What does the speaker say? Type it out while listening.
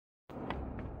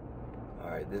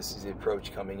Alright, this is the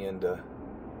approach coming into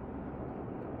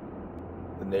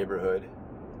the neighborhood.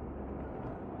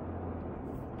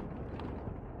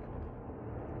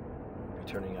 We'll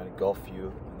be turning on Gulfview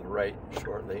on the right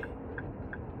shortly.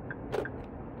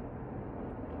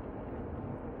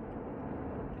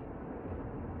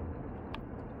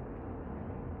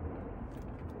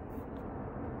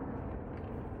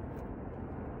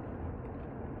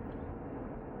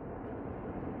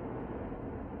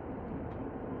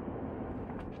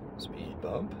 Speed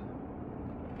bump.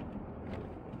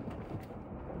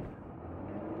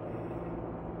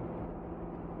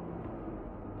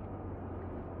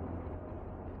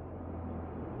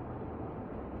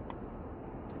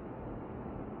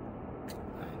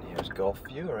 And here's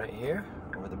Gulfview right here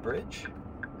over the bridge.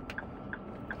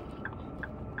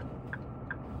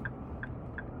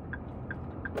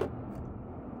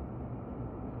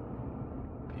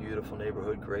 Beautiful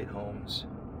neighborhood, great homes.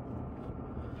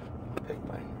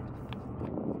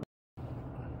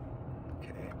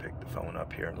 Pick the phone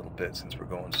up here a little bit since we're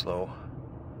going slow.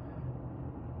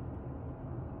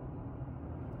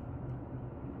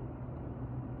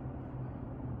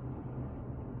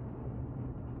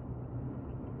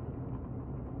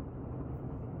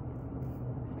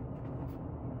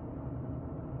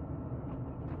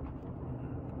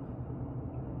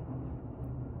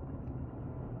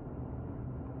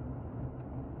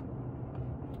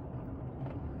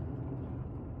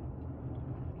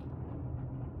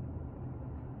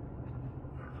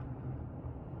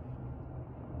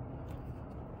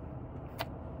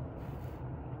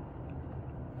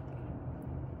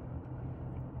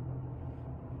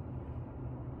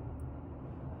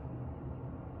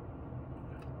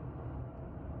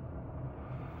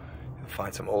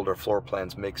 Find some older floor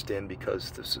plans mixed in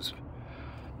because this is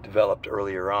developed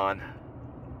earlier on.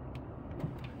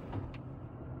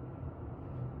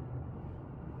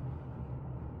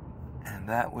 And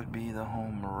that would be the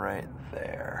home right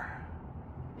there.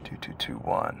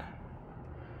 2221.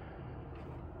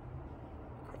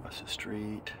 Across the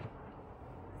street.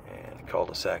 And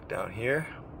cul-de-sac down here.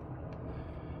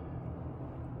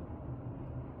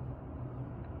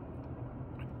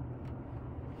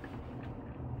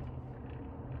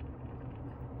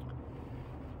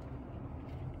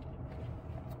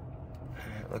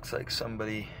 Looks like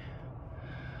somebody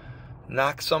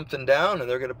knocked something down and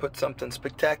they're going to put something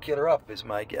spectacular up, is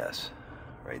my guess.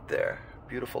 Right there.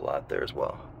 Beautiful lot there as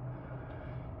well.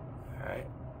 Alright.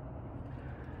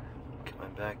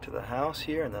 Coming back to the house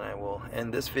here, and then I will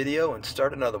end this video and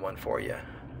start another one for you.